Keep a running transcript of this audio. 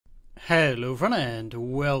Hello everyone and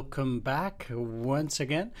welcome back once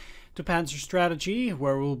again to Panzer Strategy,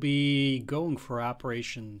 where we'll be going for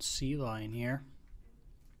Operation Sealion here.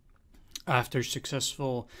 After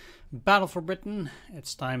successful battle for Britain,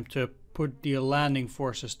 it's time to put the landing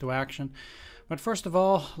forces to action. But first of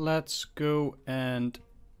all, let's go and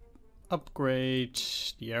upgrade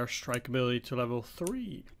the airstrike ability to level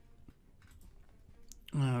 3.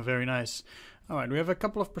 Very nice. Alright, we have a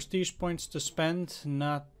couple of prestige points to spend,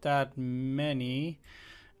 not that many.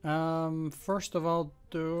 First of all,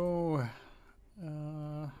 though,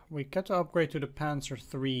 we got to upgrade to the Panzer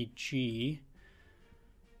IIIG.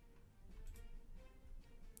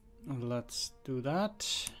 Let's do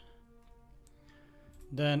that.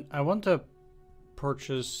 Then I want to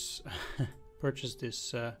purchase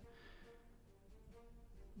this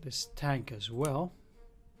this tank as well.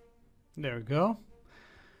 There we go.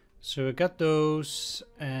 So we got those,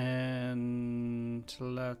 and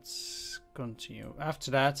let's continue.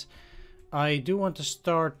 After that, I do want to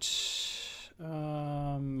start. There's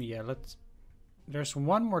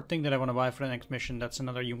one more thing that I want to buy for the next mission. That's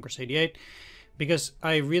another Junkers 88, because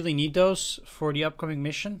I really need those for the upcoming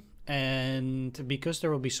mission. And because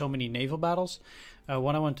there will be so many naval battles,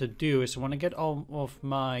 what I want to do is I want to get all of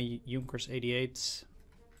my Junkers 88s,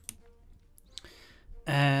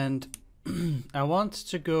 and I want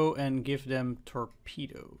to go and give them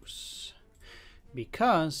torpedoes,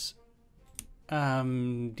 because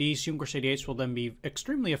these Junkers 88s will then be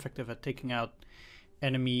extremely effective at taking out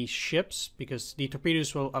enemy ships, because the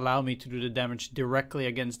torpedoes will allow me to do the damage directly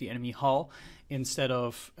against the enemy hull instead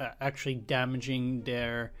of actually damaging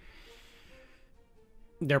their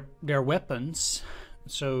weapons.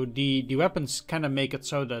 So the weapons kind of make it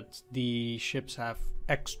so that the ships have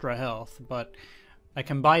extra health, but I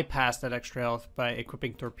can bypass that extra health by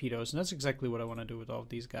equipping torpedoes, and that's exactly what I want to do with all of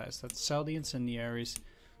these guys. Let's sell the incendiaries,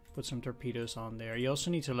 put some torpedoes on there. You also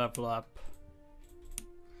need to level up.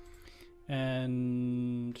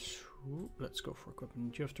 And let's go for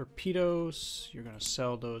equipment. You have torpedoes. You're going to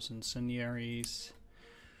sell those incendiaries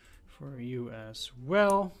for you as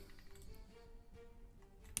well.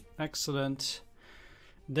 Excellent.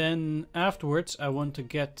 Then afterwards I want to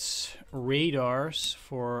get radars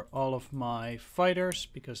for all of my fighters,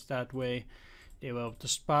 because that way they will be able to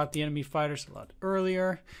spot the enemy fighters a lot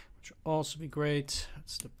earlier, which will also be great.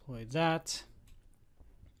 Let's deploy that.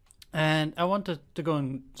 And I wanted to go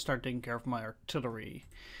and start taking care of my artillery.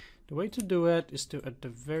 The way to do it is to, at the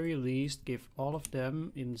very least, give all of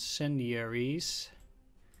them incendiaries.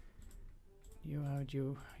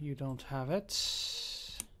 You don't have it.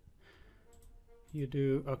 You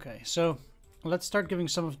do. Okay, so let's start giving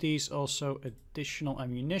some of these also additional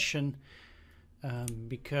ammunition,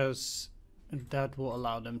 because that will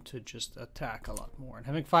allow them to just attack a lot more. And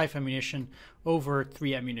having 5 ammunition over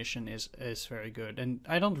 3 ammunition is very good. And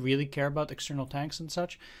I don't really care about external tanks and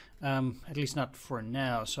such, at least not for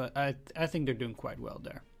now. So I think they're doing quite well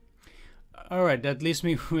there. All right, that leaves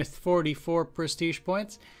me with 44 prestige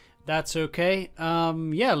points. That's okay.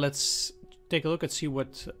 Yeah, let's take a look and see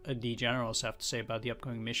what the generals have to say about the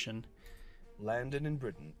upcoming mission. Landing in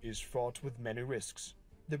Britain is fraught with many risks.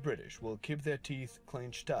 The British will keep their teeth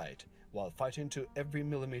clenched tight while fighting to every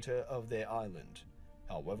millimeter of their island.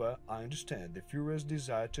 However, I understand the Führer's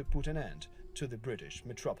desire to put an end to the British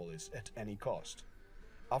metropolis at any cost.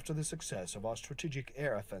 After the success of our strategic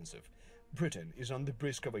air offensive, Britain is on the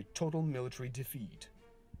brink of a total military defeat.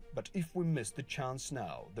 But if we miss the chance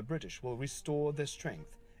now, the British will restore their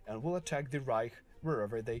strength and will attack the Reich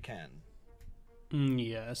wherever they can.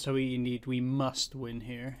 Yeah, so we must win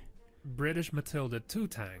here. British Matilda II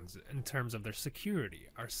tanks, in terms of their security,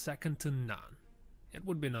 are second to none. It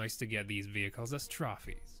would be nice to get these vehicles as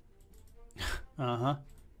trophies. On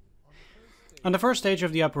the first stage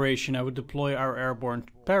of the operation, I would deploy our airborne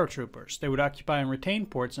paratroopers. They would occupy and retain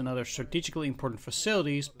ports and other strategically important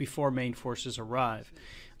facilities before main forces arrive.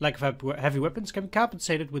 Lack of heavy weapons can be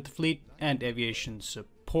compensated with fleet and aviation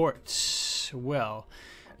support. Well,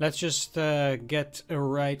 let's just get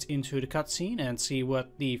right into the cutscene and see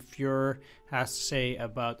what the Führer has to say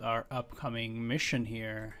about our upcoming mission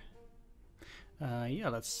here. Yeah,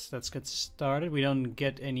 let's get started. We don't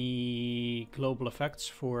get any global effects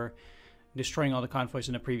for destroying all the convoys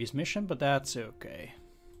in the previous mission, but that's okay.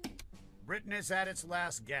 Britain is at its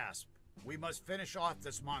last gasp. We must finish off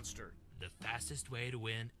this monster. The fastest way to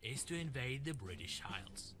win is to invade the British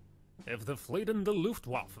Isles. If the fleet and the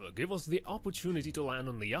Luftwaffe give us the opportunity to land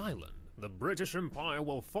on the island, the British Empire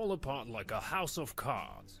will fall apart like a house of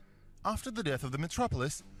cards. After the death of the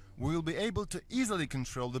metropolis, we will be able to easily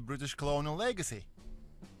control the British colonial legacy.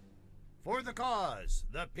 For the cause,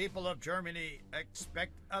 the people of Germany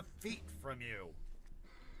expect a feat from you.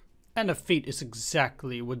 And a feat is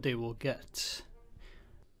exactly what they will get.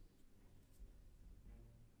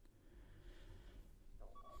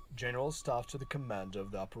 General Staff to the commander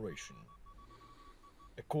of the operation.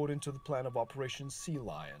 According to the plan of Operation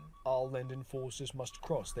Sealion, all landing forces must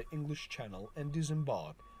cross the English Channel and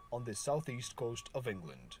disembark on the southeast coast of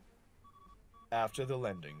England. After the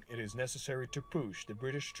landing, it is necessary to push the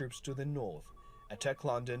British troops to the north, attack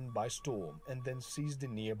London by storm, and then seize the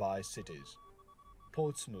nearby cities: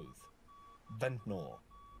 Portsmouth, Ventnor,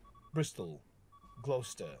 Bristol,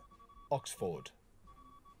 Gloucester, Oxford.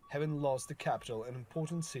 Having lost the capital and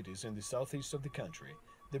important cities in the southeast of the country,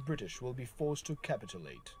 the British will be forced to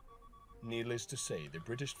capitulate. Needless to say, the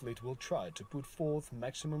British fleet will try to put forth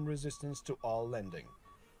maximum resistance to all landing.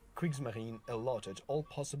 Kriegsmarine allotted all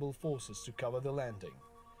possible forces to cover the landing.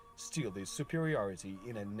 Still, the superiority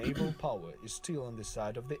in a naval power is still on the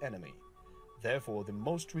side of the enemy. Therefore, the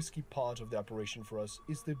most risky part of the operation for us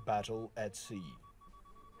is the battle at sea.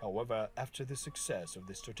 However, after the success of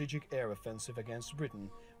the strategic air offensive against Britain,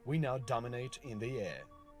 we now dominate in the air.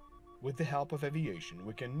 With the help of aviation,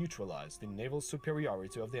 we can neutralize the naval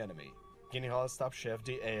superiority of the enemy. Generalstabschef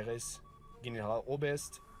des Heeres,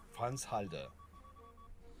 Generaloberst Franz Halder.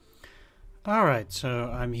 Alright, so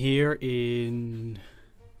I'm here in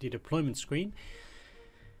the deployment screen.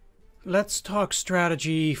 Let's talk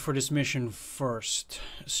strategy for this mission first.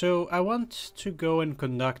 So I want to go and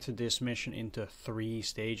conduct this mission into 3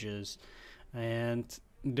 stages. And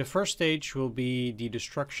the first stage will be the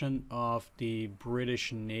destruction of the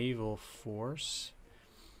British naval force.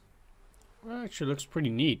 Well, actually looks pretty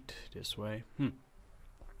neat this way.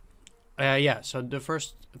 Yeah, so the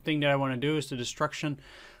first thing that I want to do is the destruction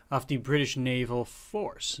of the British naval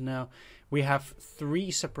force. Now, we have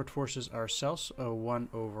 3 separate forces ourselves. One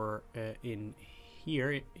over in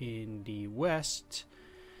here in the west.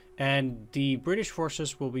 And the British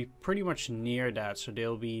forces will be pretty much near that, so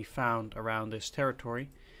they'll be found around this territory.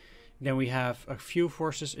 Then we have a few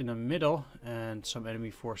forces in the middle and some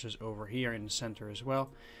enemy forces over here in the center as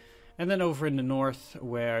well. And then over in the north,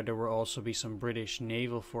 where there will also be some British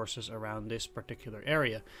naval forces around this particular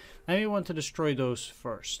area. And we want to destroy those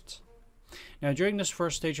first. Now, during this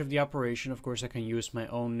first stage of the operation, of course, I can use my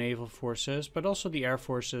own naval forces, but also the air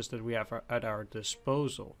forces that we have at our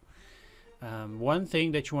disposal. One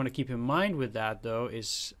thing that you want to keep in mind with that, though,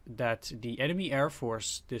 is that the enemy air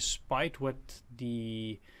force, despite what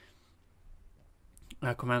the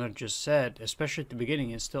commander just said, especially at the beginning,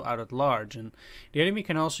 is still out at large. And the enemy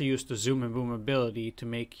can also use the zoom and boom ability to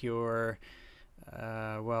make your,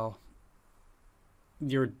 well,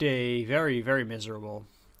 your day very, very miserable.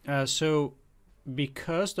 So,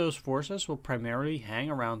 because those forces will primarily hang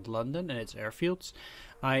around London and its airfields,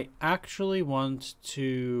 I actually want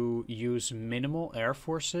to use minimal air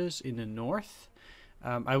forces in the north.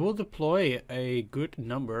 I will deploy a good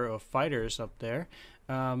number of fighters up there,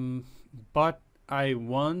 but I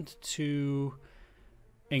want to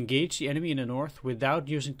engage the enemy in the north without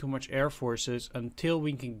using too much air forces until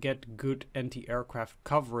we can get good anti-aircraft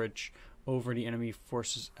coverage over the enemy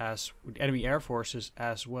air forces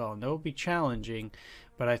as well. And that will be challenging,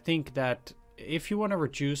 but I think that if you want to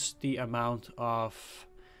reduce the amount of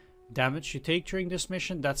damage you take during this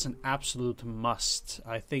mission, that's an absolute must.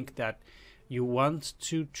 I think that you want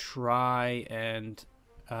to try and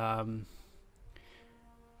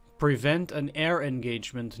prevent an air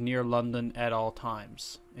engagement near London at all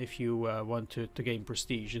times if you want to gain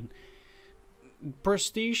prestige. And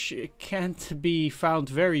prestige can't be found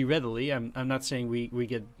very readily. I'm not saying we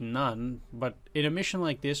get none, but in a mission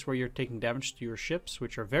like this where you're taking damage to your ships,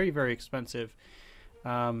 which are very, very expensive,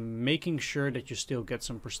 making sure that you still get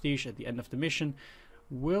some prestige at the end of the mission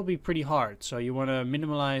will be pretty hard. So you want to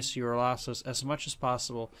minimize your losses as much as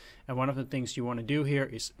possible, and one of the things you want to do here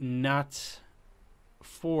is not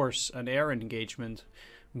force an air engagement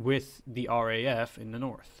with the RAF in the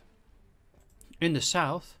north. In the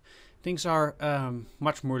south, things are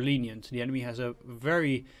much more lenient. The enemy has a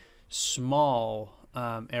very small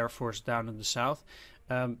air force down in the south,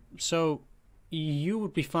 so you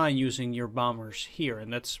would be fine using your bombers here,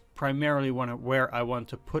 and that's primarily where I want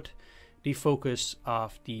to put the focus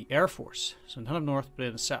of the air force. So not up north, but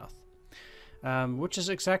in the south, which is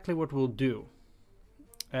exactly what we'll do.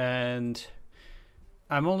 And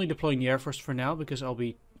I'm only deploying the air force for now because I'll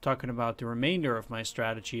be talking about the remainder of my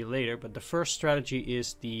strategy later, but the first strategy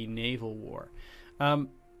is the naval war.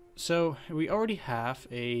 So we already have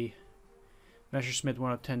a Messerschmitt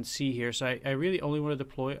 110C here, so I really only want to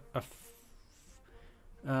deploy a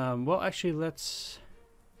well, actually, let's...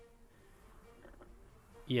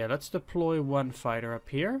 yeah, let's deploy one fighter up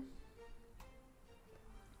here.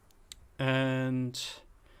 And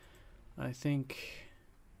I think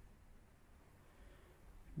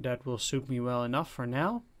that will suit me well enough for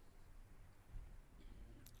now.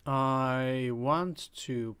 I want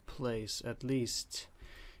to place at least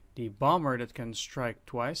the bomber that can strike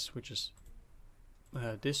twice, which is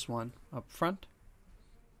this one up front.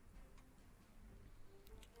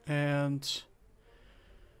 And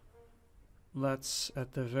let's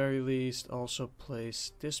at the very least also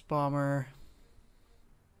place this bomber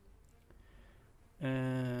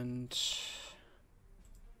and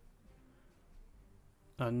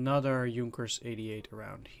another Junkers 88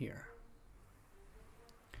 around here.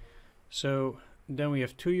 So then we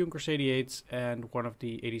have two Junkers 88s and one of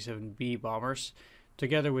the 87B bombers.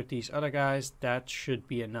 Together with these other guys, that should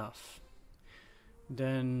be enough.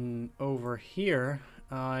 Then over here,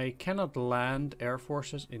 I cannot land air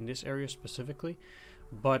forces in this area specifically,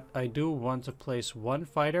 but I do want to place one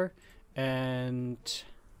fighter, and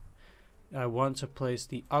I want to place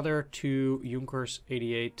the other two Junkers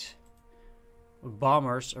 88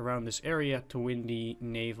 bombers around this area to win the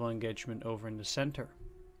naval engagement over in the center.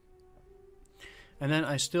 And then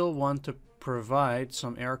I still want to provide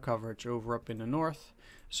some air coverage over up in the north,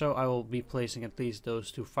 so I will be placing at least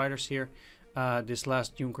those two fighters here. This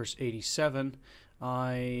last Junkers 87,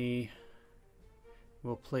 I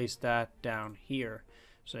will place that down here,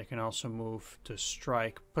 so I can also move to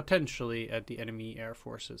strike potentially at the enemy air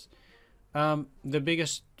forces. The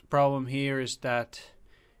biggest problem here is that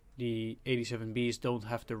the 87Bs don't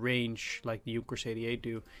have the range like the Junkers 88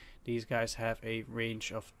 do. These guys have a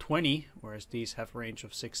range of 20, whereas these have a range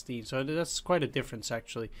of 16. So that's quite a difference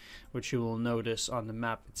actually, which you will notice on the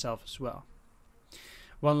map itself as well.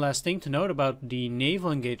 One last thing to note about the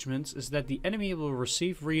naval engagements is that the enemy will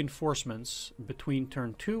receive reinforcements between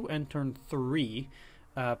turn 2 and turn 3,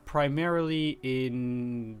 primarily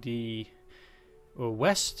in the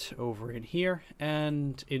west over in here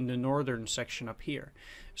and in the northern section up here.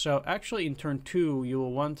 So actually in turn 2 you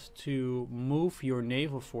will want to move your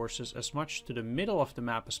naval forces as much to the middle of the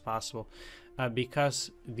map as possible,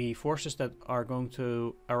 because the forces that are going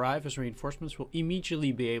to arrive as reinforcements will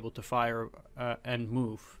immediately be able to fire and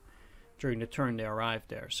move during the turn they arrive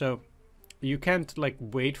there. So you can't like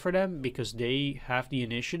wait for them because they have the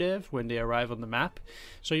initiative when they arrive on the map.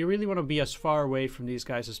 So you really want to be as far away from these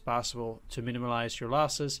guys as possible to minimize your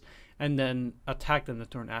losses and then attack them the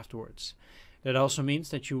turn afterwards. That also means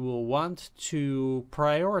that you will want to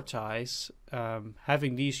prioritize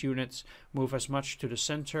having these units move as much to the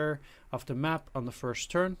center of the map on the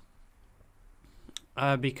first turn,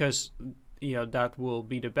 because that will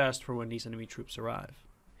be the best for when these enemy troops arrive.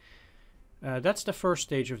 That's the first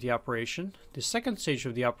stage of the operation. The second stage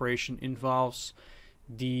of the operation involves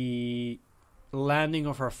the landing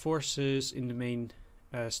of our forces in the main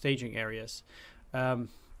staging areas,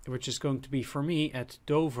 which is going to be for me at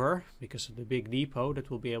Dover, because of the big depot that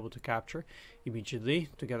we'll be able to capture immediately,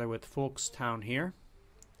 together with Folkestown here.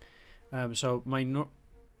 So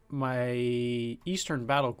my eastern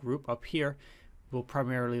battle group up here will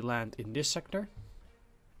primarily land in this sector,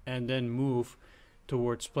 and then move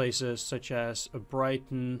towards places such as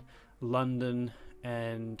Brighton, London,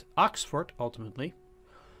 and Oxford ultimately.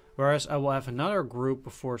 Whereas I will have another group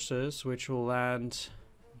of forces which will land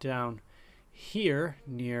down here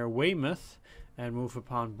near Weymouth and move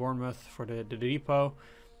upon Bournemouth for the depot,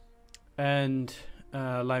 and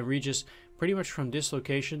Lyme Regis. Pretty much from this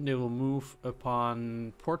location they will move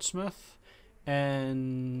upon Portsmouth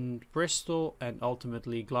and Bristol and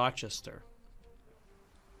ultimately Gloucester.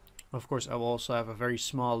 Of course I will also have a very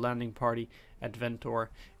small landing party at Ventor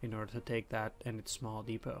in order to take that and its small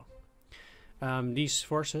depot. These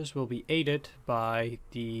forces will be aided by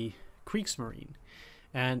the Kriegsmarine.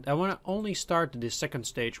 And I want to only start this second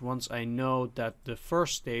stage once I know that the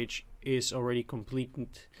first stage is already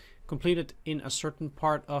completed in a certain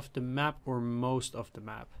part of the map or most of the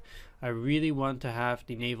map. I really want to have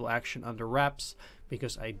the naval action under wraps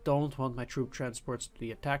because I don't want my troop transports to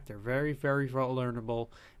be attacked. They're very, very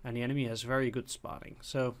vulnerable and the enemy has very good spotting.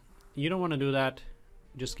 So you don't want to do that.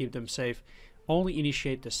 Just keep them safe. Only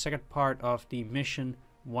initiate the second part of the mission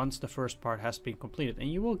once the first part has been completed.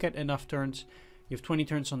 And you will get enough turns. You have 20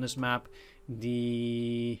 turns on this map.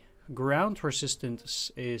 The ground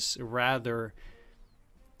resistance is rather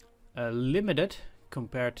limited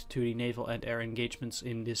compared to the naval and air engagements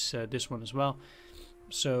in this one as well.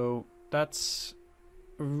 So that's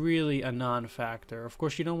really a non-factor. Of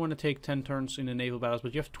course, you don't want to take 10 turns in the naval battles,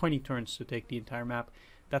 but you have 20 turns to take the entire map.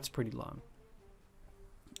 That's pretty long.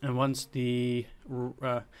 And once the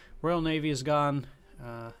Royal Navy is gone,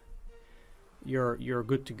 you're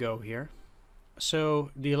good to go here.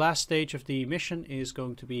 So the last stage of the mission is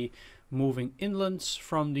going to be moving inlands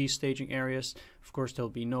from these staging areas. Of course, there'll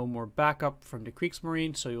be no more backup from the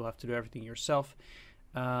Kriegsmarine, so you'll have to do everything yourself.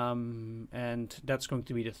 And that's going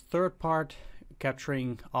to be the third part,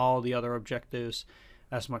 capturing all the other objectives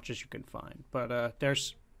as much as you can find. But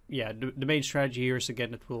there's, yeah, the main strategy here is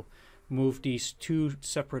again that we'll move these two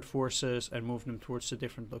separate forces and move them towards the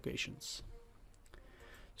different locations.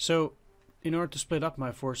 So in order to split up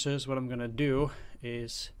my forces, what I'm going to do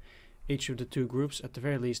is each of the two groups at the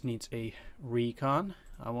very least needs a recon.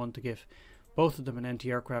 I want to give both of them an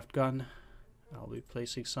anti-aircraft gun. I'll be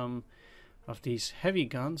placing some of these heavy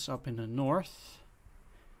guns up in the north,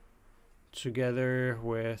 together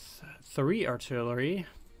with 3 artillery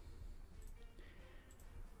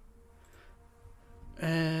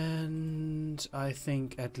and I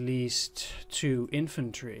think at least 2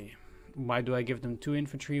 infantry. Why do I give them 2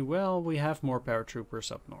 infantry? Well, we have more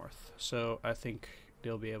paratroopers up north, so I think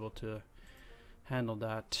they'll be able to handle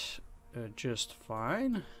that just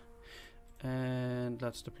fine. And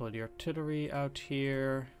let's deploy the artillery out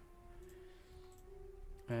here,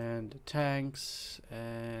 and the tanks,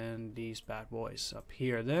 and these bad boys up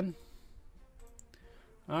here then.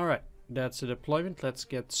 Alright, that's the deployment. Let's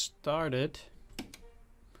get started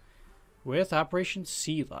with Operation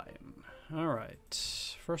Sealion.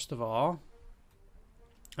 Alright, first of all,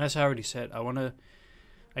 as I already said,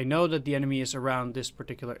 I know that the enemy is around this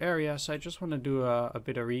particular area, so I just want to do a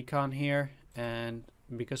bit of recon here, and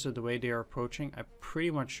because of the way they are approaching, I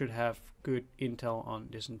pretty much should have good intel on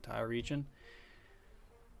this entire region.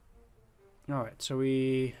 Alright, so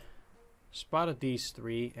we spotted these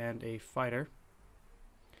 3 and a fighter.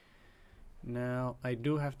 Now, I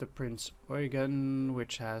do have the Prince Eugen,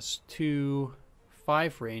 which has 2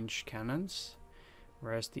 5-range cannons,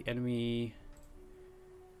 whereas the enemy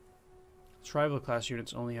tribal class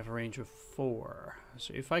units only have a range of 4.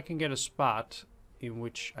 So if I can get a spot in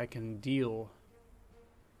which I can deal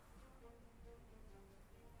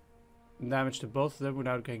damage to both of them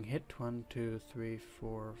without getting hit, 1, 2, 3,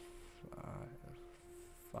 4,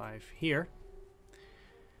 5 here.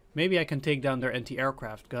 Maybe I can take down their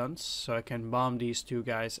anti-aircraft guns, so I can bomb these 2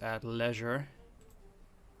 guys at leisure.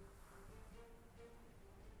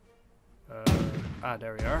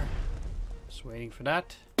 There we are. Just waiting for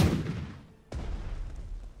that.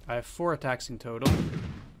 I have 4 attacks in total.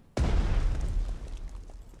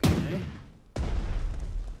 Okay.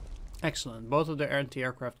 Excellent. Both of their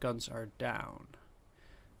anti-aircraft guns are down.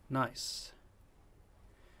 Nice.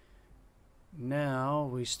 Now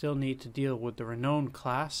we still need to deal with the Renown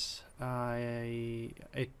class.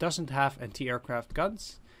 It doesn't have anti-aircraft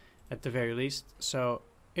guns at the very least, so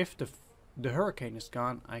if the Hurricane is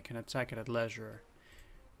gone, I can attack it at leisure.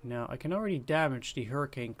 Now I can already damage the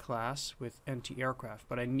Hurricane class with anti-aircraft,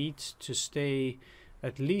 but I need to stay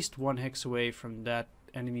at least 1 hex away from that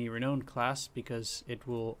enemy Renown class because it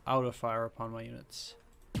will auto-fire upon my units.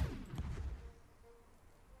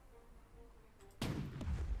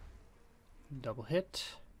 Double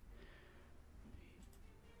hit.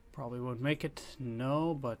 Probably won't make it.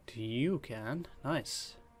 No, but you can.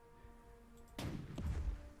 Nice.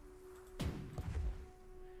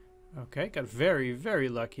 Okay, got very, very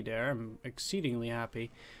lucky there. I'm exceedingly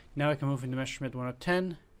happy. Now I can move into Messerschmitt 1 of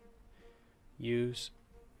 10. Use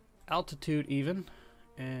altitude even.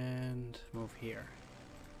 And move here.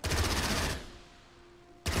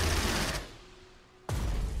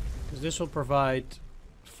 Because this will provide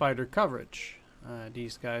fighter coverage.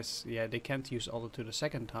 These guys, yeah, they can't use altitude a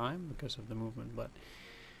second time because of the movement, but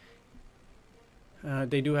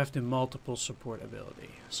they do have the multiple support ability.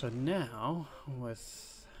 So now,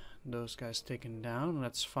 with those guys taken down,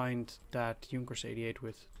 let's find that Junkers 88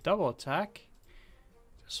 with double attack.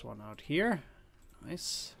 This one out here.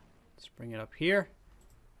 Nice. Let's bring it up here.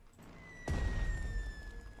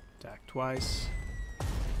 Attack twice.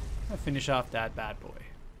 And finish off that bad boy.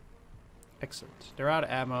 Excellent. They're out of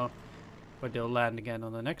ammo, but they'll land again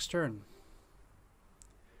on the next turn.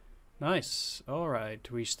 Nice. Alright,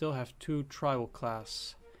 we still have 2 tribal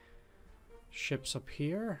class ships up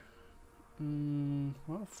here.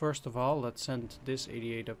 Well, first of all, let's send this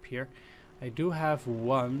 88 up here. I do have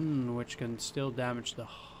 1 which can still damage the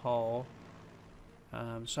hull.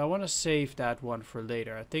 So I want to save that one for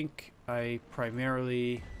later. I think I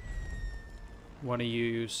primarily want to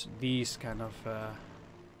use these kind of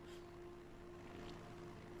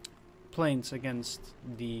planes against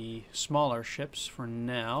the smaller ships for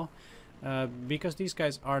now, because these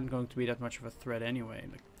guys aren't going to be that much of a threat anyway.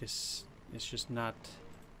 Like, this is just not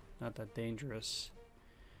that dangerous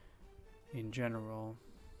in general.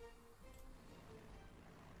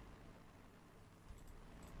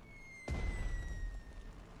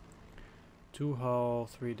 2 hull,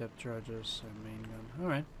 3 depth charges, and main gun.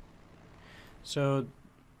 Alright. So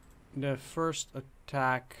the first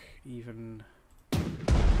attack even... They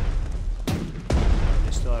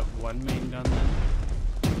still have 1 main gun then?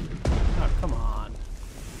 Oh, come on.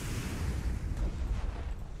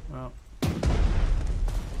 Well,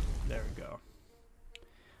 there we go.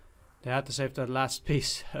 They had to save that last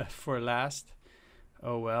piece for last.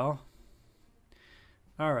 Oh well.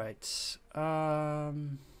 Alright.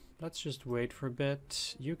 Let's just wait for a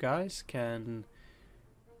bit. You guys can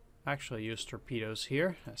actually use torpedoes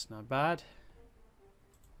here. That's not bad.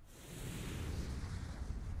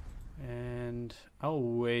 And I'll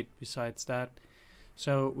wait besides that.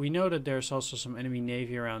 So we know that there's also some enemy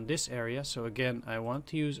navy around this area. So again, I want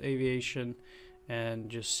to use aviation and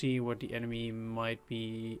just see what the enemy might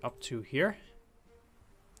be up to here.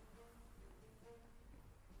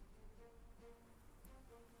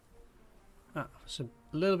 Ah, it's a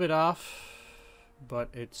little bit off, but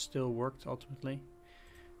it still worked ultimately.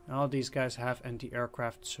 All these guys have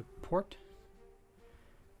anti-aircraft support.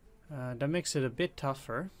 That makes it a bit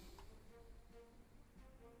tougher.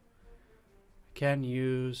 Can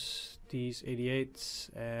use these 88s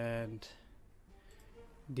and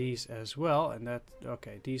these as well, and that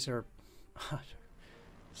okay, these are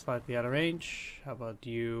slightly out of range. How about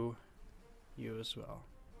you as well?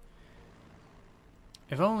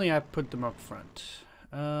 If only I put them up front.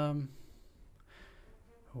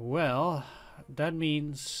 Well, that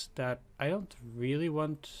means that I don't really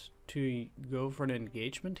want to go for an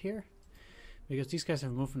engagement here, because these guys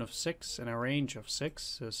have a movement of 6 and a range of 6.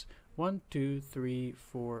 So it's 1, 2, 3,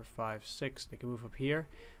 4, 5, 6. They can move up here.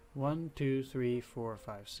 1, 2, 3, 4,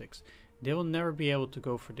 5, 6. They will never be able to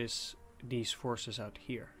go for these forces out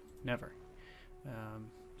here. Never.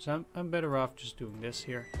 So I'm better off just doing this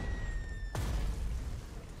here.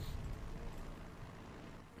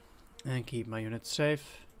 And keep my units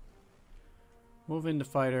safe. Move in the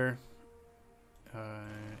fighter.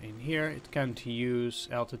 In here, it can't use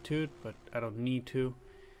altitude, but I don't need to.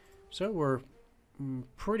 So we're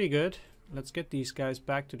pretty good. Let's get these guys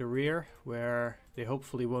back to the rear, where they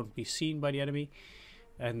hopefully won't be seen by the enemy,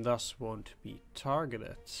 and thus won't be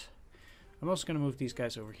targeted. I'm also going to move these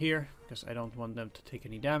guys over here, because I don't want them to take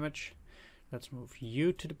any damage. Let's move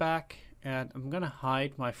you to the back, and I'm going to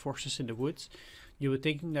hide my forces in the woods. You would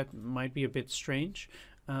think that might be a bit strange,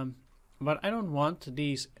 but I don't want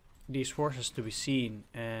these forces to be seen,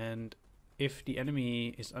 and if the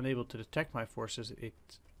enemy is unable to detect my forces,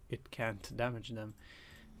 it can't damage them.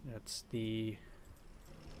 That's the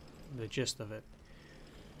gist of it.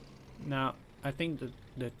 Now, I think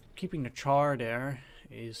that keeping the char there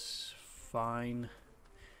is fine.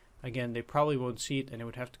 Again, they probably won't see it, and it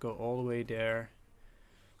would have to go all the way there.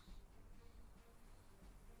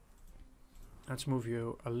 Let's move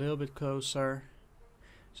you a little bit closer.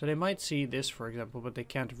 So they might see this, for example, but they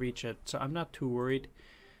can't reach it. So I'm not too worried.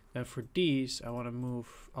 Then for these, I want to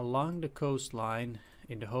move along the coastline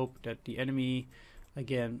in the hope that the enemy,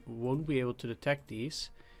 again, won't be able to detect these.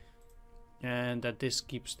 And that this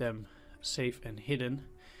keeps them safe and hidden.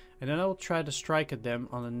 And then I'll try to strike at them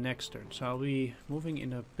on the next turn. So I'll be moving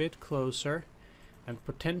in a bit closer. And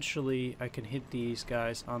potentially I can hit these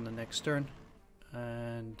guys on the next turn.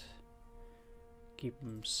 And keep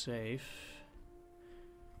them safe.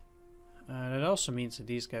 That also means that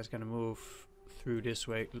these guys are going to move through this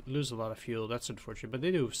way, lose a lot of fuel. That's unfortunate, but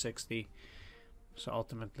they do have 60, so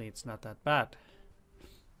ultimately it's not that bad.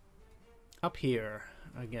 Up here,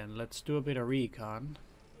 again, let's do a bit of recon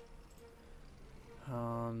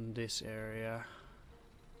on this area.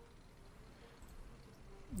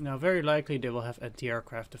 Now, very likely they will have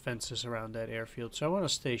anti-aircraft defenses around that airfield, so I want to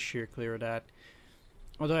stay sheer clear of that.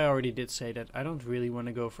 Although I already did say that I don't really want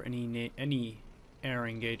to go for any air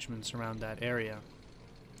engagements around that area.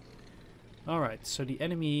 Alright, so the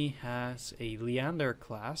enemy has a Leander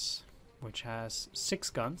class, which has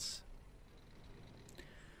 6 guns,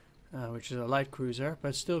 which is a light cruiser,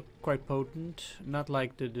 but still quite potent, not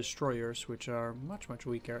like the destroyers, which are much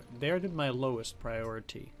weaker. They're my lowest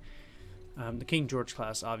priority. The King George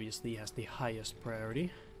class obviously has the highest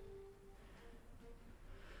priority.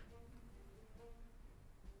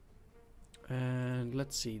 And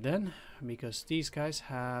let's see then, because these guys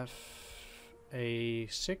have a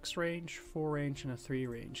 6 range, 4 range, and a 3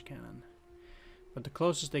 range cannon. But the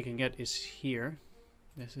closest they can get is here.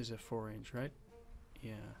 This is a 4 range, right?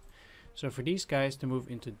 Yeah. So for these guys to move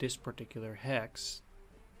into this particular hex,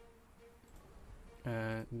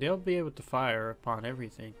 they'll be able to fire upon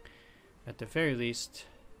everything, at the very least.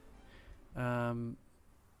 But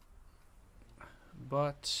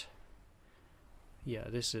Yeah,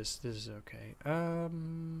 this is okay.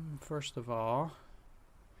 First of all,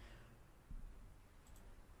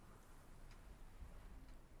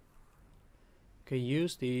 okay,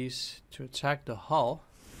 use these to attack the hull.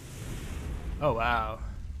 Oh wow.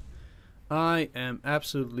 I am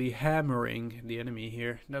absolutely hammering the enemy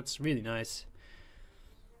here. That's really nice.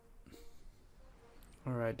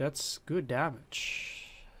 Alright, that's good damage.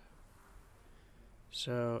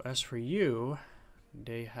 So, as for you,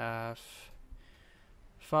 they have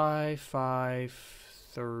 5, 5,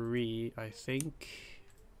 3, I think.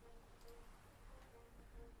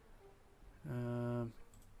 Oh,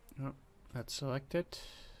 that's selected.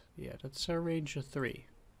 Yeah, that's a range of 3.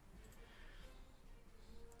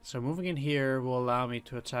 So moving in here will allow me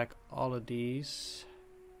to attack all of these.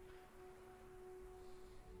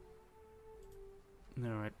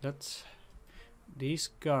 Alright, these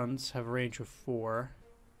guns have a range of 4.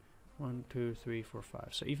 1, 2, 3, 4, 5.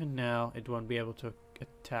 So even now it won't be able to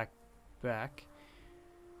attack back.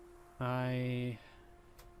 I'm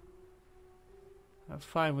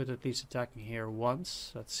fine with at least attacking here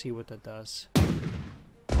once. Let's see what that does.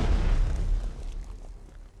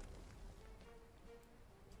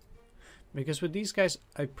 Because with these guys,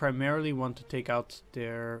 I primarily want to take out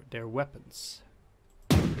their weapons.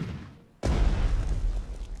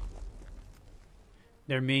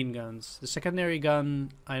 Their main guns. The secondary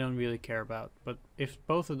gun, I don't really care about. But if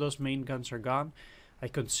both of those main guns are gone, I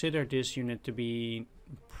consider this unit to be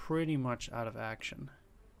pretty much out of action.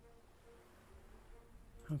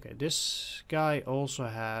 Okay, this guy also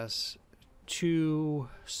has 2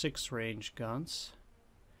 6-range guns.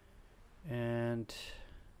 And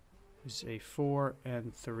is a 4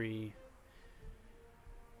 and 3.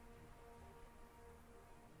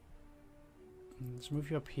 Let's move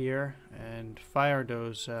you up here and fire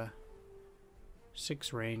those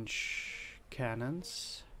 6-range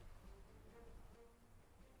cannons.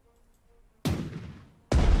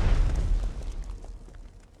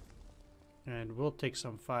 And we'll take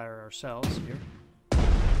some fire ourselves here.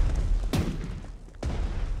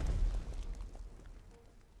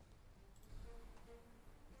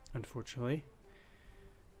 Unfortunately.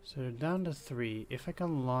 So they're down to 3. If I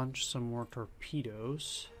can launch some more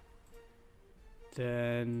torpedoes,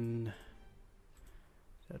 then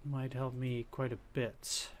that might help me quite a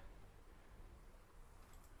bit.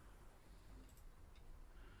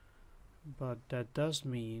 But that does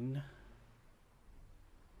mean,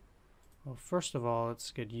 well, first of all,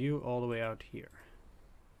 let's get you all the way out here.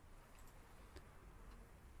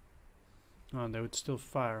 Oh, they would still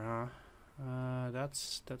fire, huh?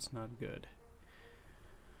 That's not good.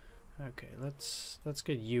 Okay, let's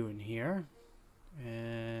get you in here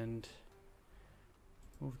and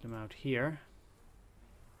move them out here.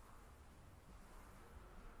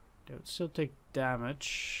 They would still take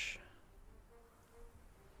damage.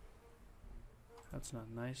 That's not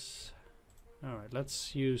nice. Alright,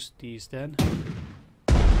 let's use these then.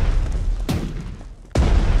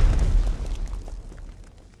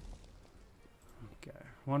 Okay,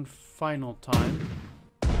 one final time.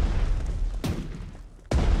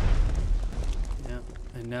 Yeah,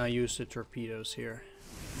 and now use the torpedoes here.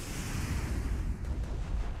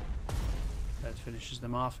 That finishes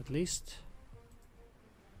them off at least.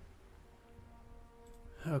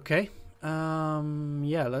 Okay.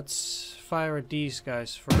 Yeah, let's fire at these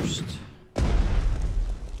guys first.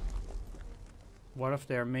 One of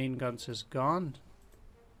their main guns is gone.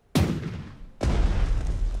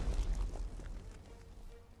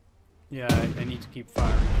 Yeah, I need to keep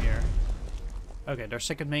firing here. Okay, their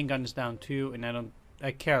second main gun is down too, and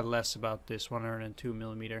I care less about this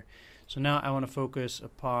 102mm. So now I want to focus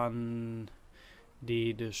upon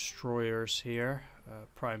the destroyers here,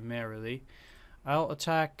 primarily. I'll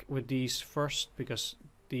attack with these first because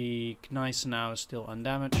the Gneiss now is still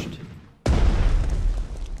undamaged.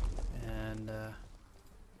 And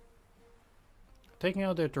taking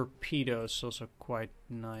out their torpedoes is also quite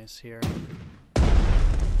nice here.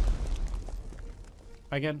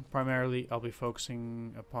 Again, primarily I'll be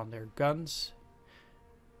focusing upon their guns.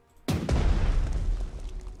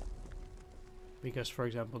 Because, for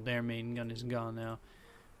example, their main gun is gone now.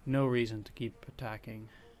 No reason to keep attacking.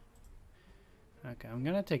 Okay, I'm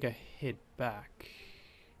gonna take a hit back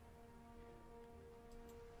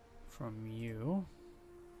from you.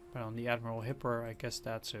 But on the Admiral Hipper, I guess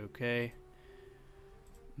that's okay.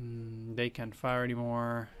 They can't fire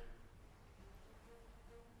anymore.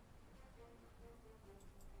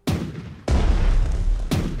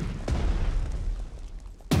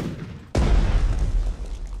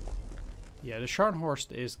 Yeah, the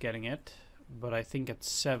Scharnhorst is getting it, but I think at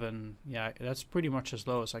 7, yeah, that's pretty much as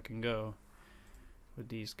low as I can go with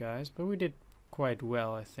these guys. But we did quite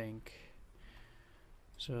well, I think.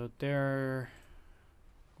 So their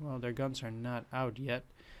guns are not out yet,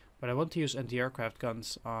 but I want to use anti-aircraft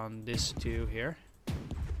guns on this too here.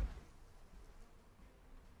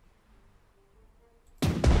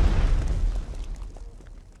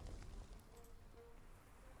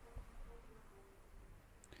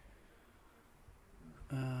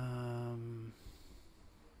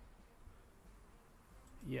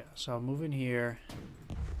 Yeah, so I'll move in here,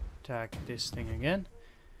 attack this thing again,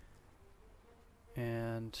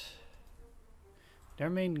 and their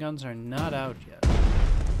main guns are not out yet.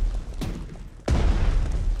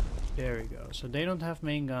 There we go. So they don't have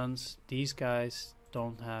main guns. These guys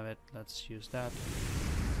don't have it. Let's use that.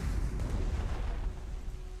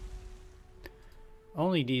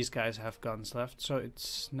 Only these guys have guns left, so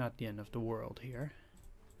it's not the end of the world here.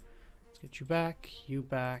 Let's get you back, you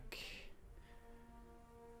back.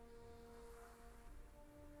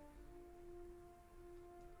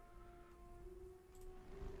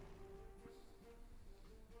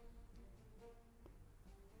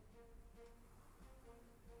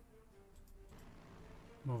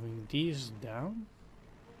 Moving these down.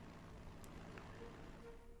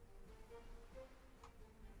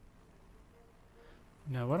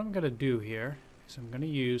 Now what I'm gonna do here is I'm gonna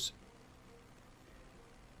use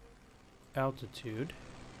altitude,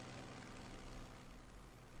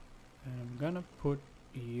 and I'm gonna put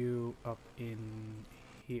you up in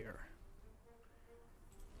here.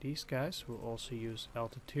 These guys will also use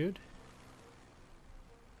altitude,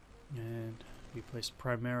 and be placed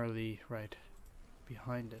primarily right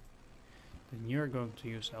behind it. Then you're going to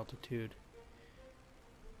use altitude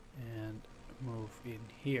and move in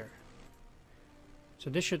here. So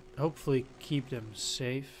this should hopefully keep them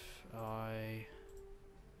safe. I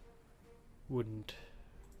wouldn't.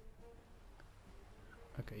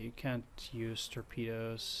 Okay, you can't use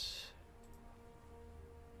torpedoes.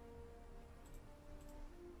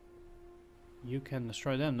 You can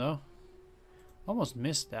destroy them though. Almost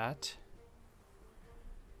missed that.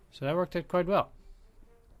 So that worked out quite well.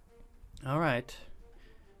 Alright.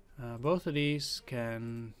 Both of these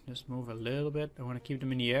can just move a little bit. I want to keep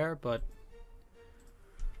them in the air, but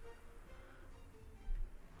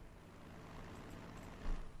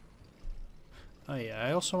oh yeah,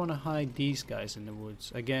 I also want to hide these guys in the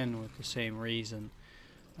woods, again with the same reason.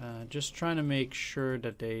 Just trying to make sure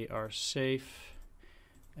that they are safe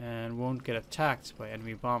and won't get attacked by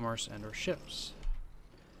enemy bombers and or ships.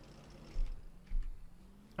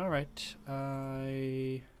 Alright,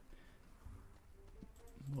 I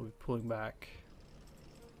will be pulling back.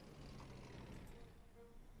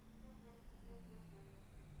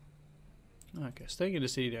 Okay, staying in the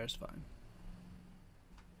city there is fine.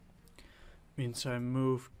 Means I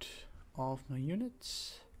moved all of my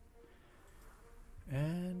units,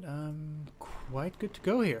 and I'm quite good to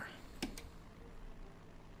go here.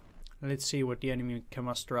 Let's see what the enemy can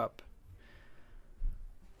muster up.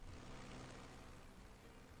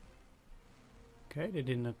 Okay, they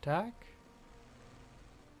didn't attack.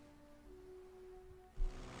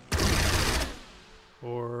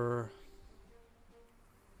 Or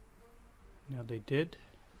now they did.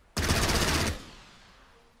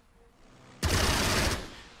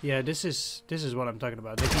 Yeah, this is what I'm talking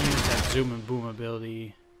about. They can use that zoom and boom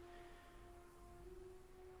ability.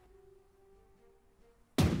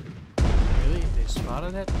 Really? They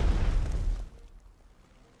spotted it?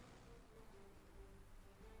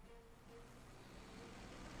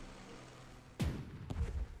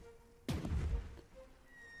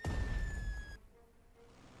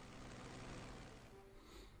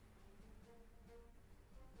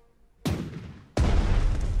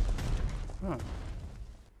 Huh.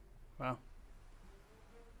 Wow.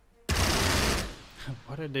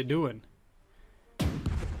 What are they doing?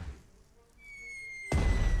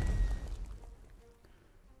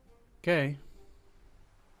 Okay.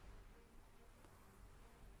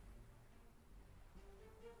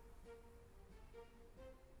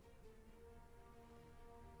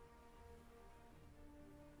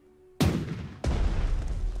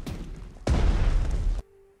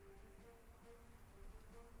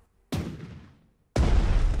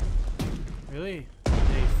 Really?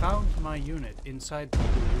 They found my unit inside the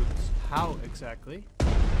woods. How exactly?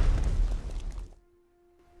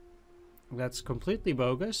 That's completely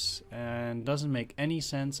bogus and doesn't make any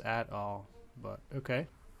sense at all. But okay.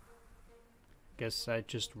 Guess I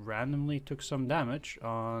just randomly took some damage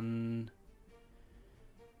on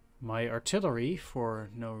my artillery for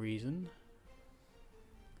no reason.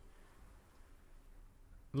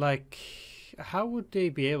 Like, how would they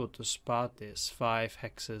be able to spot this 5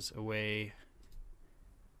 hexes away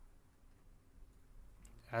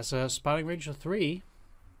has a spotting range of 3.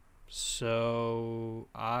 So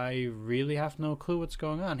I really have no clue what's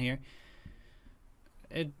going on here.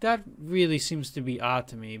 That really seems to be odd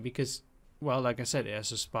to me because, well, like I said, it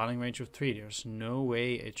has a spotting range of 3. There's no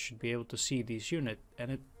way it should be able to see these units,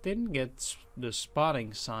 and it didn't get the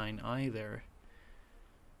spotting sign either.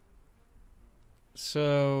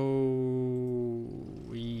 So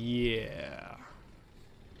yeah.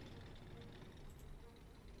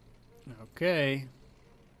 Okay.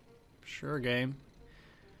 Sure, game.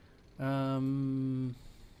 Well,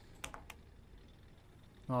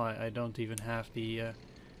 I don't even have the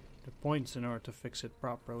points in order to fix it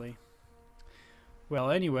properly. Well,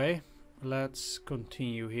 anyway, let's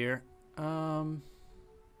continue here. I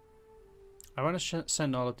want to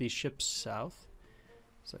send all of these ships south,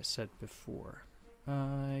 as I said before.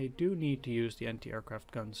 I do need to use the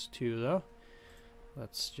anti-aircraft guns too, though.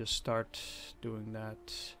 Let's just start doing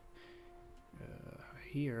that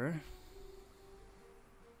here.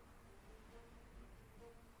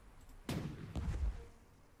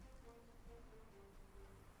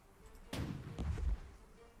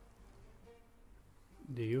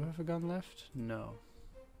 Do you have a gun left? No.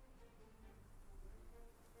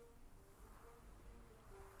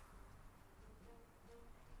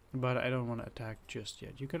 But I don't want to attack just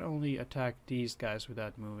yet. You can only attack these guys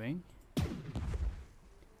without moving.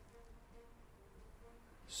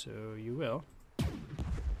 So you will.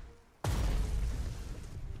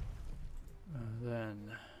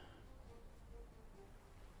 Then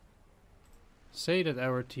say that I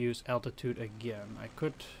were to use altitude again. I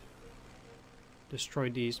could destroy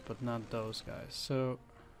these, but not those guys. So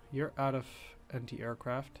you're out of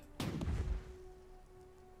anti-aircraft.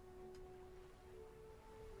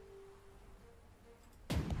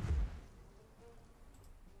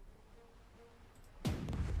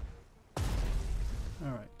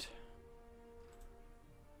 Alright.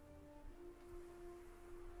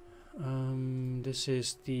 This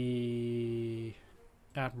is the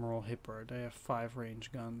Admiral Hipper. They have 5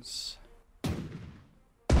 range guns.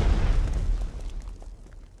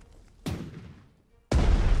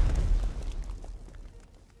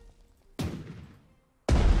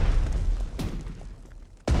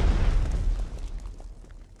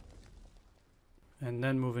 And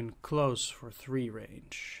then move in close for 3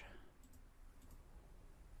 range.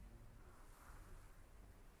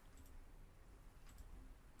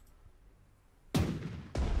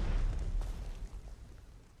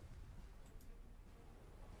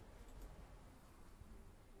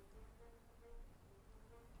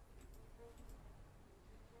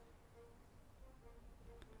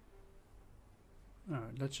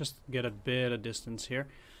 Alright, let's just get a bit of distance here.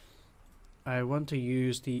 I want to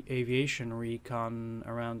use the aviation recon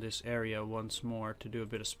around this area once more to do a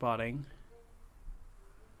bit of spotting.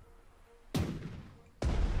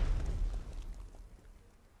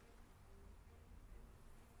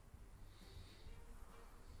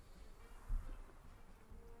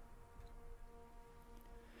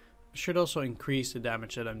 Should also increase the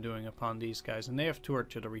damage that I'm doing upon these guys, and they have 2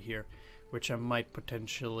 artillery here, which I might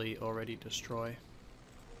potentially already destroy.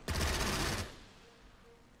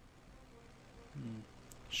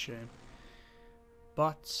 Shame.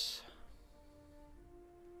 But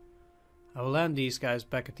I will land these guys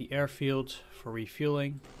back at the airfield for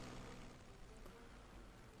refueling.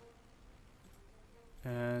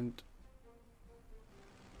 And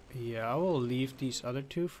yeah, I will leave these other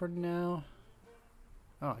 2 for now.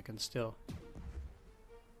 Oh, I can still.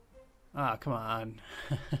 Ah, come on.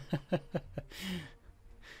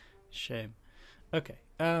 Shame. Okay.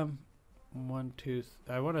 1, 2.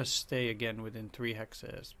 I want to stay again within 3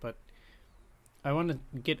 hexes, but I want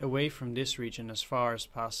to get away from this region as far as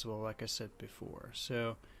possible, like I said before.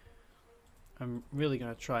 So I'm really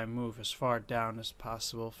gonna try and move as far down as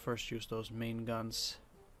possible. First, use those main guns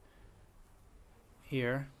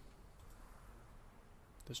here.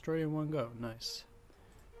 Destroy in one go. Nice.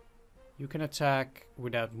 You can attack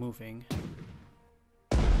without moving.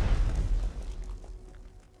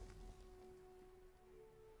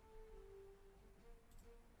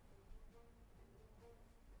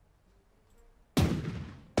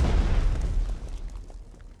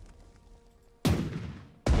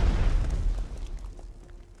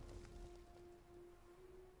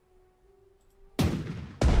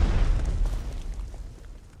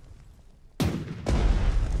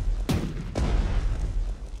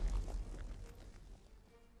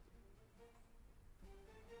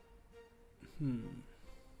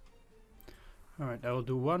 Alright, I will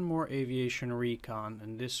do one more aviation recon,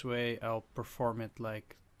 and this way I'll perform it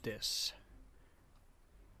like this.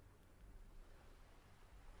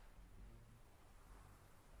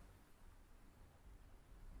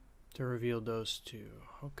 to reveal those two.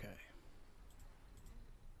 Okay.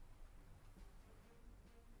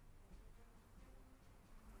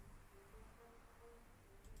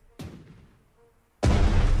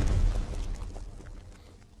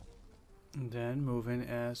 And then moving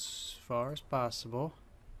as far as possible.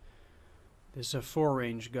 This is a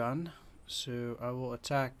 4-range gun, so I will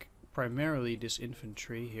attack primarily this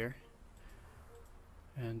infantry here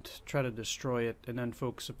and try to destroy it, and then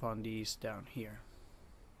focus upon these down here.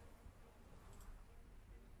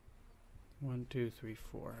 1, 2, 3,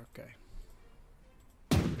 4. Okay.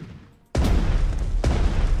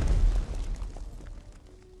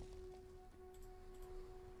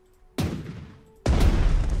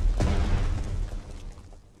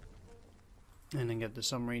 And then get the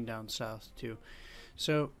submarine down south too.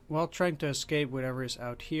 So while trying to escape whatever is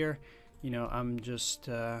out here, you know, I'm just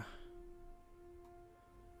yeah,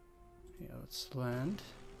 let's land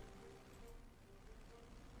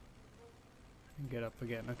and get up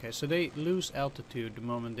again. Okay, so they lose altitude the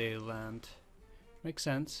moment they land. Makes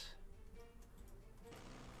sense.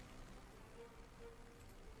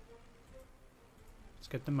 Let's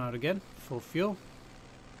get them out again. Full fuel.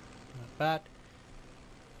 Not bad.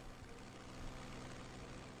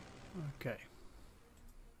 Okay.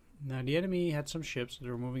 Now the enemy had some ships that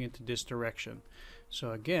were moving into this direction.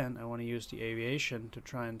 So again, I want to use the aviation to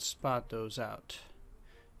try and spot those out.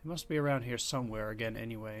 They must be around here somewhere again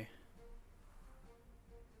anyway.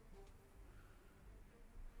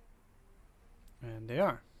 And they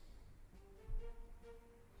are.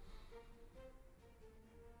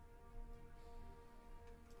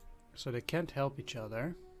 So they can't help each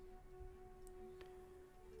other.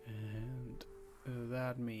 And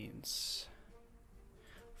that means,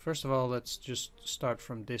 first of all, let's just start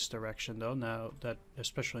from this direction though, now that,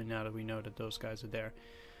 especially now that we know that those guys are there.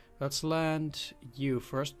 Let's land you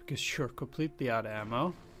first because you're completely out of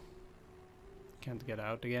ammo. Can't get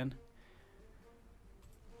out again.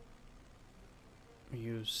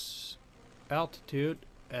 Use altitude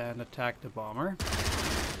and attack the bomber,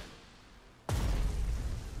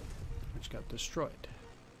 which got destroyed.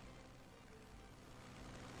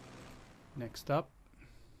 Next up,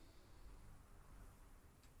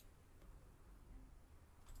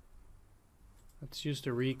 let's use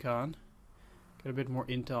the recon. Get a bit more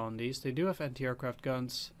intel on these. They do have anti-aircraft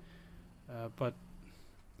guns, but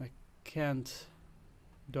I can't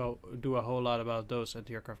do a whole lot about those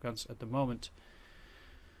anti-aircraft guns at the moment.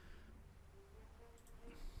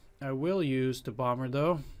 I will use the bomber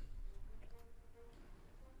though,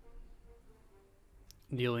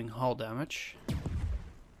 dealing hull damage.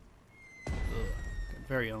 Got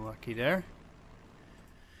very unlucky there.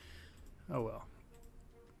 Oh well.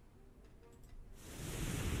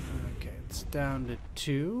 Okay, it's down to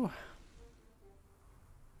 2.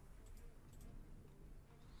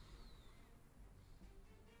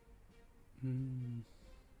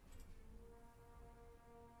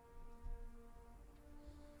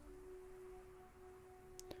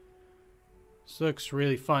 This looks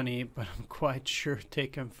really funny, but I'm quite sure they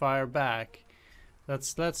can fire back.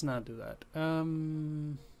 Let's not do that. I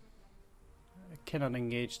cannot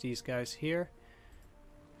engage these guys here.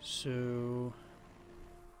 So,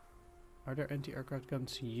 are there anti-aircraft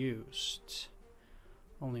guns used?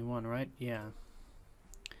 Only one, right? Yeah.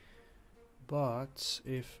 But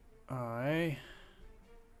if I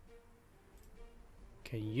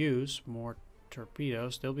can use more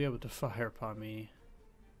torpedoes, they'll be able to fire upon me.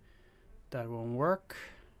 That won't work.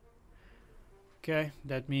 Okay,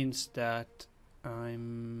 that means that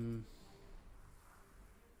I'm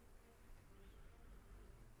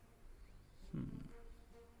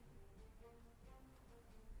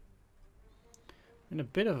in a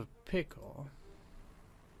bit of a pickle.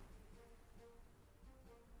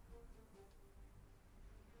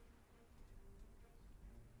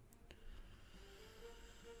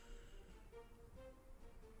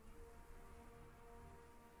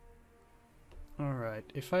 Alright,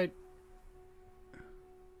 if I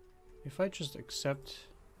just accept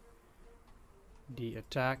the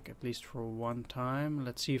attack, at least for one time,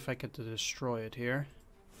 let's see if I get to destroy it here.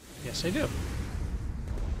 Yes, I do.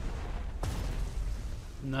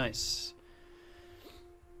 Nice.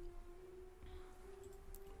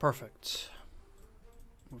 Perfect.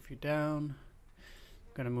 Move you down.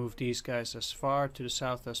 I'm gonna move these guys as far to the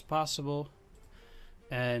south as possible.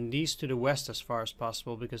 And these to the west as far as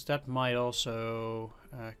possible, because that might also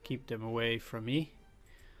keep them away from me.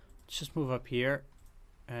 Let's just move up here,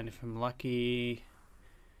 and if I'm lucky,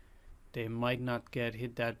 they might not get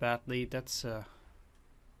hit that badly. That's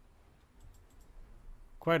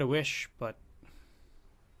quite a wish, but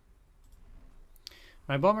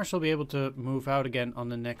My bombers will be able to move out again on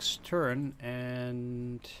the next turn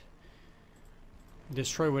and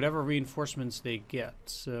destroy whatever reinforcements they get.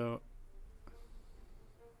 So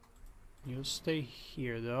you'll stay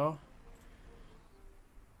here though.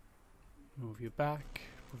 Move you back,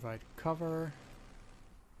 provide cover,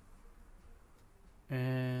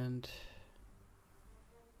 and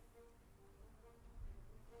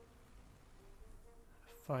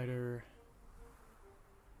fighter.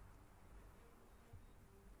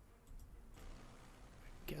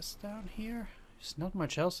 I guess down here. There's not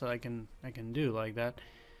much else that I can do like that.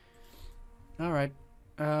 All right.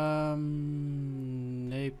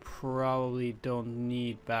 They probably don't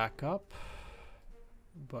need backup,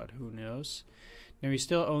 but who knows? Now we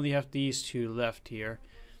still only have these two left here.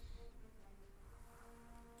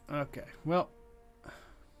 Okay, well,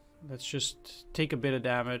 let's just take a bit of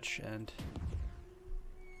damage and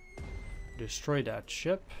destroy that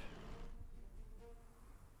ship.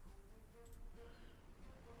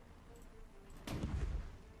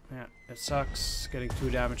 Yeah, it sucks getting 2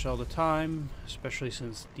 damage all the time, especially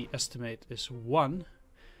since the estimate is 1.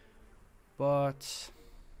 But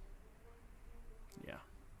yeah.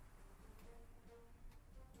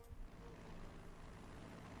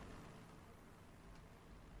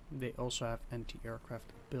 They also have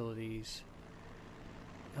anti-aircraft abilities.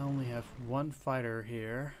 I only have 1 fighter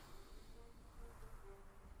here.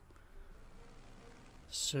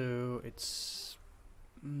 So it's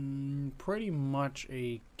pretty much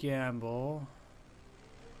a gamble.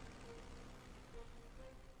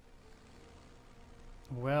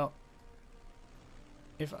 Well,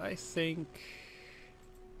 if I think...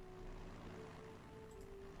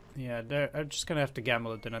 yeah, I'm just gonna have to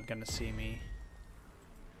gamble that they're not gonna see me.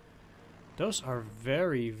 Those are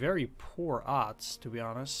very, very poor odds, to be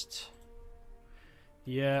honest.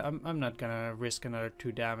 Yeah, I'm not gonna risk another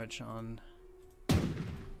 2 damage on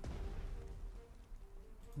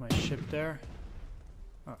my ship there.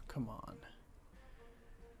 Oh, come on.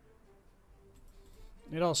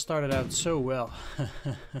 It all started out so well.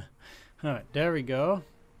 Alright, there we go.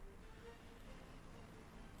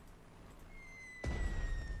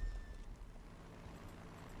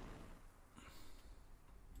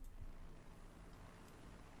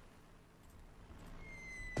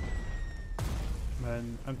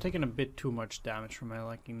 And I'm taking a bit too much damage for my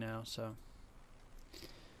liking now, so...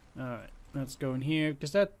 alright. Let's go in here,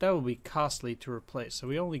 because that will be costly to replace. So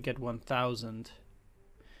we only get 1,000.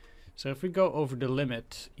 So if we go over the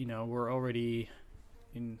limit, you know, we're already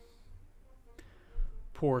in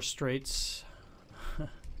poor straits.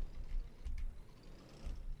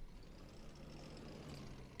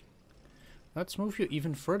 Let's move you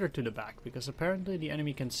even further to the back, because apparently the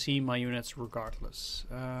enemy can see my units regardless.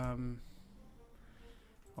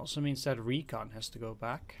 Also means that recon has to go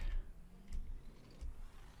back.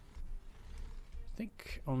 I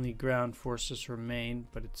think only ground forces remain,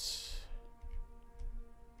 but it's...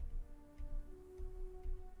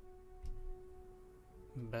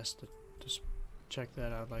 best to just check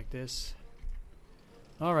that out like this.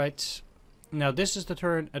 Alright. Now this is the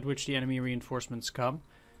turn at which the enemy reinforcements come.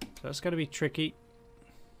 So that's going to be tricky.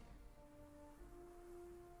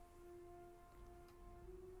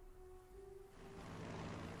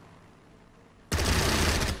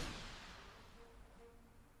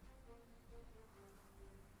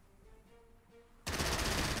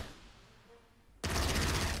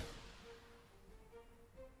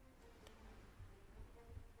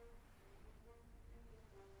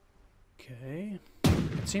 Okay,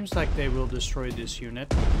 it seems like they will destroy this unit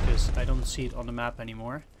because I don't see it on the map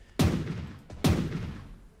anymore. I'll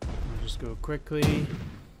just go quickly.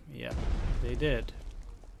 Yeah, they did.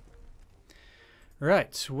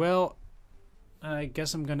 Right, well, I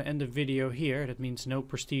guess I'm gonna end the video here. That means no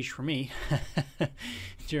prestige for me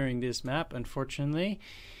during this map, unfortunately.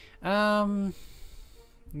 Yeah,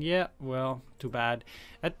 well, too bad.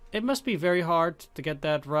 It must be very hard to get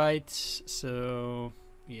that right, so...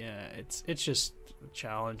 yeah, it's just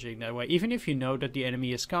challenging that way. Even if you know that the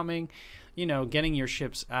enemy is coming, you know, getting your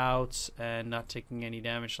ships out and not taking any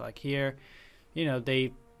damage like here, you know,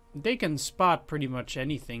 they can spot pretty much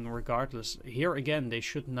anything regardless. Here again, they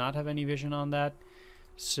should not have any vision on that.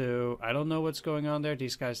 So I don't know what's going on there.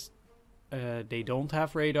 These guys, they don't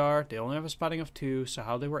have radar. They only have a spotting of 2. So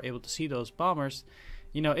how they were able to see those bombers,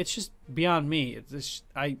 you know, it's just beyond me.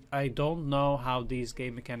 I don't know how these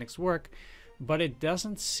game mechanics work. But it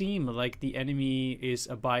doesn't seem like the enemy is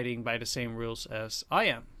abiding by the same rules as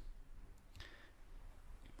I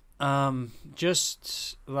am.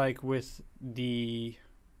 Just like with the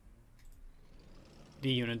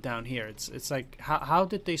unit down here, it's like how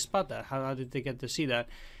did they spot that? How did they get to see that?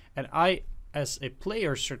 And I as a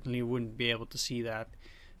player, certainly wouldn't be able to see that.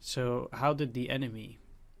 So how did the enemy?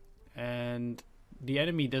 And the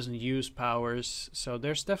enemy doesn't use powers, so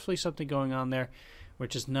there's definitely something going on there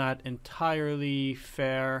which is not entirely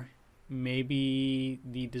fair. Maybe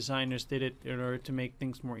the designers did it in order to make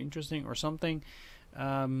things more interesting or something.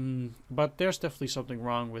 But there's definitely something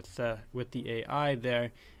wrong with the AI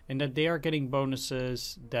there, and that they are getting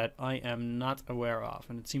bonuses that I am not aware of,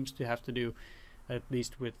 and it seems to have to do at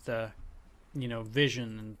least with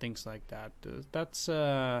vision and things like that. That's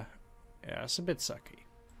it's a bit sucky.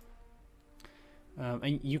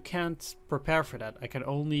 And you can't prepare for that. I can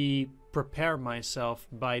only prepare myself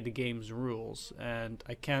by the game's rules, and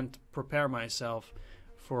I can't prepare myself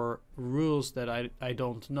for rules that I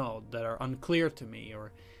don't know, that are unclear to me,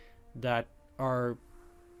 or that are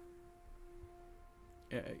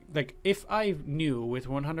like, if I knew with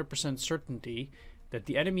 100% certainty that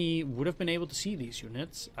the enemy would have been able to see these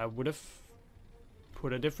units, I would have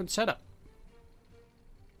put a different setup.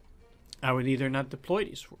 I would either not deploy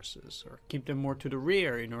these forces or keep them more to the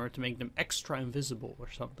rear in order to make them extra invisible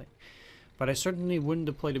or something. But I certainly wouldn't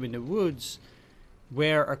deploy them in the woods,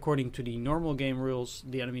 where, according to the normal game rules,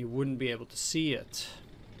 the enemy wouldn't be able to see it.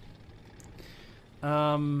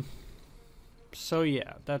 So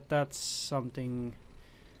yeah, that's something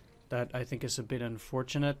that I think is a bit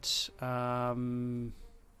unfortunate.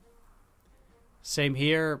 Same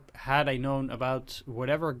here. Had I known about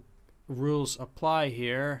whatever rules apply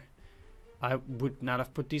here, I would not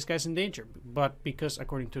have put these guys in danger. But because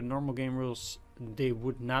according to the normal game rules, they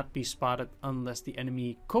would not be spotted unless the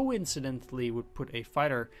enemy coincidentally would put a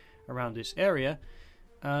fighter around this area,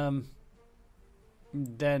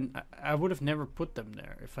 then I would have never put them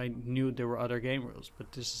there if I knew there were other game rules.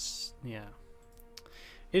 But this is, yeah.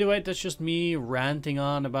 Either way, that's just me ranting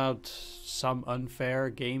on about some unfair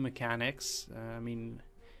game mechanics. I mean,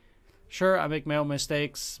 sure, I make my own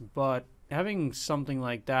mistakes, but having something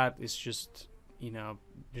like that is just,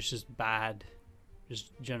 it's just bad,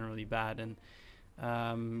 just generally bad. And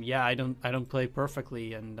yeah, I don't play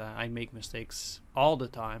perfectly, and I make mistakes all the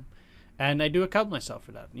time, and I do account myself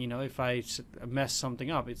for that. If I mess something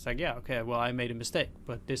up, it's like, yeah, okay, well, I made a mistake,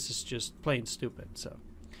 but this is just plain stupid. So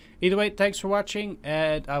either way, thanks for watching,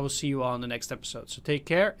 and I will see you all in the next episode. So take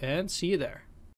care and see you there.